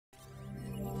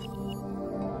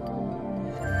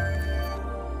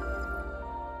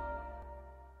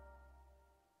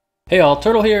Hey all,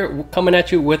 Turtle here, coming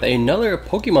at you with another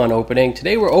Pokemon opening.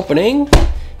 Today we're opening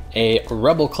a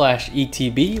Rebel Clash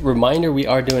ETB. Reminder, we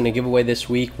are doing a giveaway this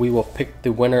week. We will pick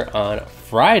the winner on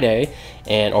Friday,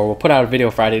 or we'll put out a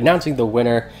video Friday announcing the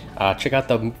winner. Check out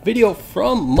the video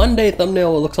from Monday.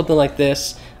 Thumbnail will look something like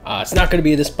this. It's not going to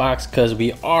be this box because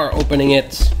we are opening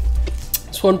it.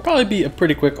 This one will probably be a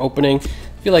pretty quick opening.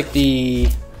 I feel like the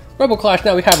Rebel Clash,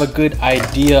 now we have a good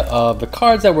idea of the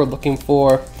cards that we're looking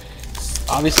for.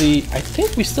 Obviously, I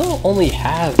think we still only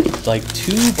have like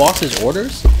 2 bosses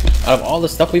orders out of all the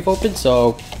stuff we've opened.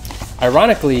 So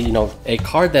ironically, you know, a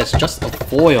card that's just a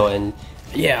foil, and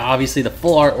yeah, obviously the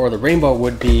full art or the rainbow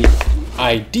would be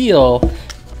ideal.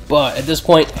 But at this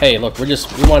point, hey, look, we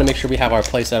want to make sure we have our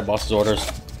playset bosses orders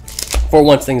for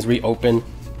once things reopen.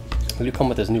 We do come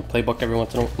with this new playbook every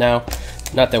once in a while now.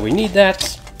 Not that we need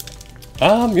that.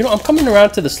 You know, I'm coming around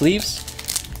to the sleeves.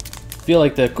 Feel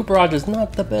like the Cooperage is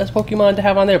not the best Pokemon to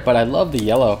have on there, but I love the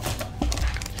yellow.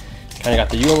 Kind of got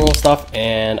the UML stuff,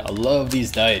 and I love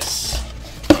these dice.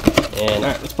 And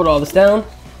alright, let's put all this down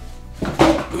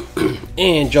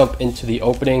and jump into the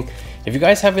opening. If you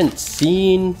guys haven't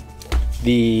seen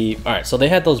the... Alright, so they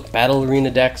had those Battle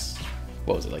Arena decks,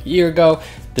 what was it, like a year ago?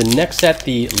 The next set,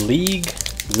 the League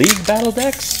Battle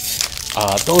decks,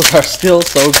 those are still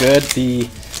so good. The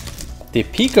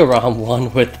Pikarom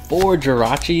one with 4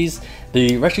 Jirachis,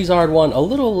 the Reshizard one a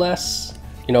little less,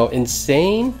 you know,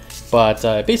 insane, but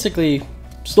basically,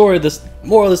 moral of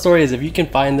the story is if you can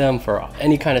find them for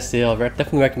any kind of sale, I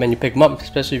definitely recommend you pick them up,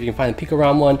 especially if you can find the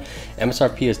Pikarom one.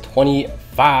 MSRP is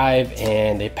 $25,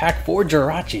 and they pack 4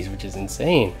 Jirachis, which is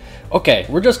insane. Okay,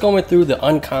 we're just going through the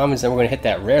uncommons, and we're going to hit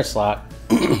that rare slot.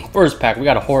 First pack, we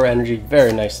got a Horror Energy,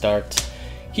 very nice start.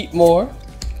 Heatmore,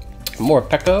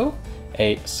 Morpeko,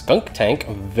 a Skunk Tank,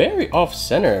 very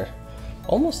off-center,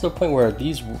 almost to the point where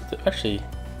these actually,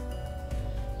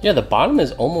 yeah, the bottom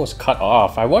is almost cut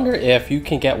off. I wonder if you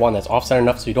can get one that's off-center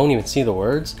enough so you don't even see the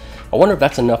words. I wonder if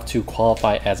that's enough to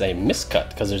qualify as a miscut,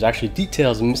 because there's actually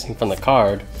details missing from the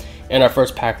card. In our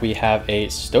first pack, we have a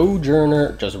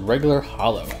Sojourner, just regular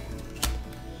hollow.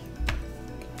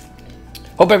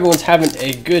 Hope everyone's having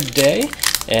a good day.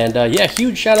 And yeah,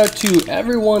 huge shout out to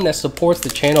everyone that supports the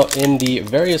channel in the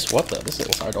various, this thing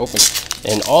is hard to open,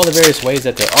 in all the various ways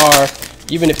that there are.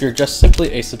 Even if you're just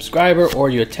simply a subscriber or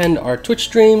you attend our Twitch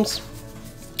streams,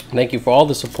 thank you for all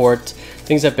the support.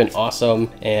 Things have been awesome,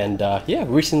 and yeah,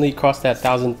 recently crossed that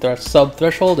 1,000 sub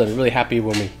threshold, and really happy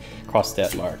when we crossed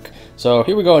that mark. So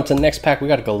here we go into the next pack. We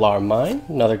got a Galar Mine,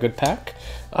 another good pack.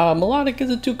 Melodic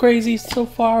isn't too crazy so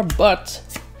far, but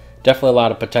definitely a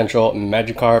lot of potential.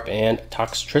 Magikarp and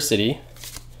Toxtricity.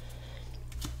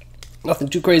 Nothing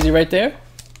too crazy right there.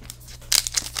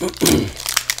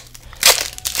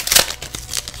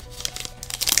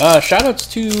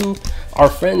 Shoutouts to our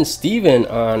friend Steven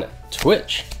on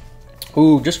Twitch,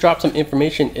 who just dropped some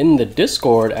information in the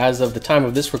Discord as of the time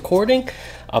of this recording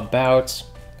about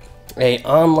an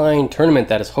online tournament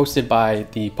that is hosted by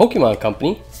the Pokemon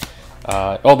Company.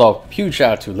 Although, huge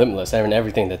shout out to Limitless and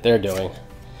everything that they're doing.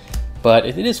 But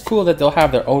it is cool that they'll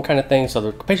have their own kind of thing. So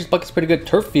the Capacious Bucket's pretty good.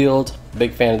 Turf Field,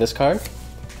 big fan of this card.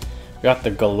 We got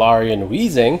the Galarian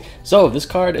Weezing. So this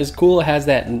card is cool. It has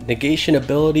that negation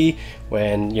ability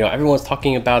when, you know, everyone's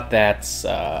talking about that,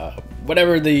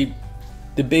 whatever the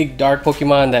big dark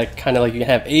Pokemon that kind of like you can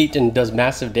have 8 and does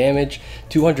massive damage.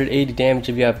 280 damage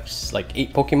if you have like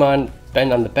 8 Pokemon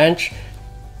on the bench.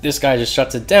 This guy just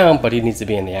shuts it down, but he needs to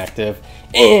be in the active.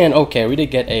 And okay, we did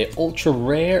get a ultra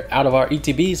rare out of our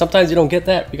ETB. Sometimes you don't get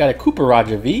that. We got a Cooperage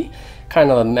V,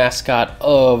 kind of a mascot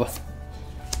of,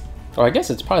 or I guess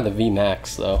it's probably the V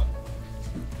Max though.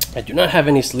 I do not have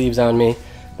any sleeves on me.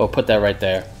 We'll put that right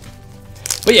there.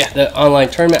 But yeah, the online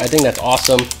tournament, I think that's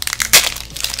awesome.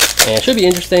 And it should be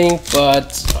interesting,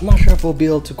 but I'm not sure if we'll be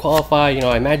able to qualify. You know,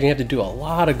 I imagine you have to do a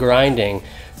lot of grinding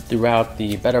throughout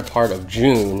the better part of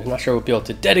June. I'm not sure we'll be able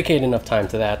to dedicate enough time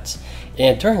to that.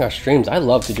 And during our streams, I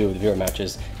love to do with viewer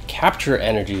matches. Capture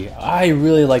Energy. I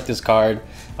really like this card.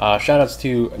 Shoutouts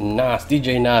to Nas,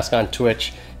 DJ Nas on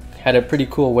Twitch. Had a pretty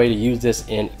cool way to use this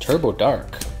in Turbo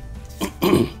Dark.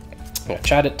 I'm gonna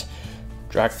chat it.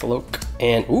 Dracloak.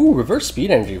 And ooh, Reverse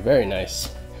Speed Energy. Very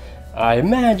nice. I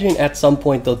imagine at some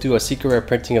point they'll do a secret rare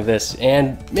printing of this,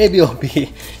 and maybe it'll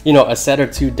be, you know, a set or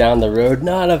 2 down the road.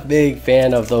 Not a big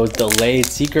fan of those delayed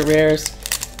secret rares,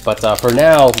 but for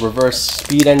now, Reverse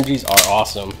Speed Energies are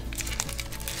awesome.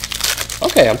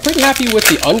 Okay, I'm pretty happy with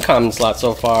the uncommon slot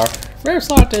so far. Rare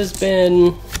slot has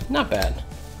been not bad.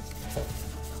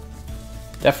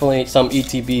 Definitely some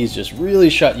ETBs just really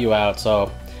shut you out,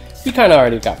 so we kind of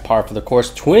already got par for the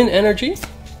course. Twin Energy,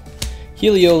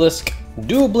 Heliolisk,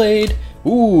 Dual Blade,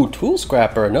 Ooh, Tool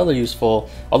Scrapper, another useful,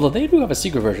 although they do have a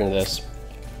secret version of this.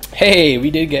 Hey,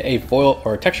 we did get a foil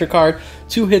or a texture card.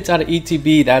 2 hits out of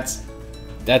ETB,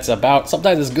 that's about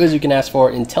sometimes as good as you can ask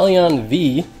for. Inteleon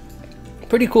V,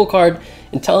 pretty cool card.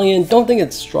 Inteleon, don't think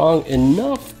it's strong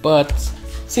enough, but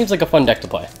seems like a fun deck to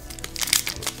play.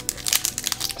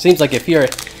 Seems like if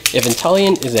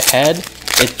Inteleon is ahead,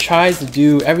 it tries to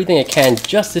do everything it can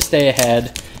just to stay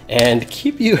ahead and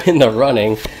keep you in the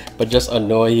running, but just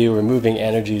annoy you, removing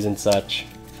energies and such.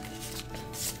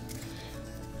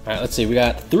 Alright, let's see, we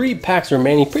got 3 packs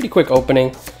remaining, pretty quick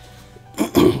opening.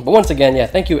 But once again, yeah,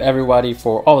 thank you everybody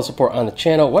for all the support on the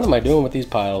channel. What am I doing with these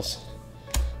piles?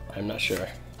 I'm not sure.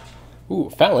 Ooh,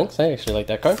 Phalanx, I actually like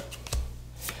that card.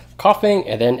 Coughing,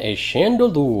 and then a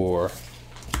Chandelure.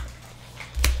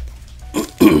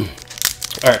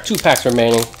 Alright, 2 packs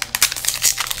remaining.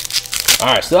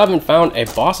 Alright, still haven't found a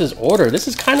boss's order. This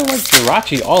is kind of like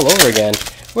Jirachi all over again,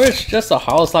 where it's just a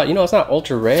hollow slot. You know, it's not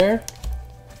ultra rare,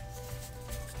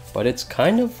 but it's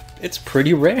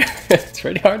pretty rare. It's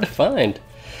pretty hard to find.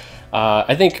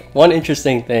 I think one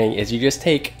interesting thing is you just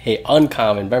take a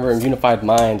uncommon. Remember in Unified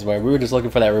Minds where we were just looking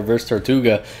for that reverse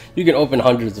Tortuga, you can open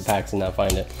hundreds of packs and not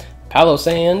find it. Palo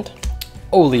Sand,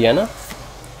 Oleana,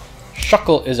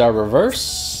 Shuckle is our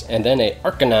reverse, and then a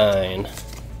Arcanine.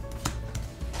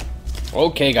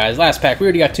 Okay guys, last pack. We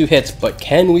already got 2 hits, but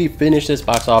can we finish this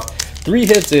box off? 3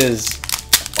 hits is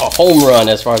a home run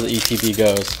as far as the ETB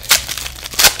goes.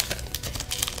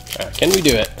 Alright, can we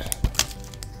do it?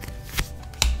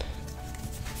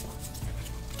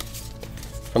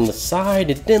 From the side,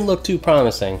 it didn't look too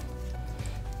promising.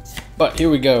 But here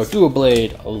we go. Dual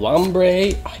Blade,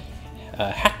 Lombre,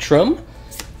 Hatchrum,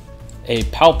 a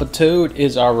Palpitoad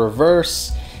is our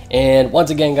reverse. And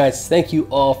once again, guys, thank you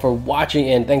all for watching,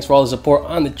 and thanks for all the support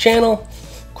on the channel.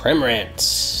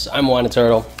 Cramorant, I'm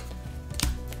Turtle,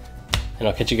 and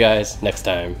I'll catch you guys next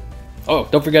time. Oh,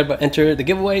 don't forget about enter the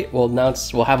giveaway. We'll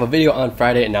have a video on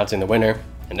Friday announcing the winner,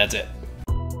 and that's it.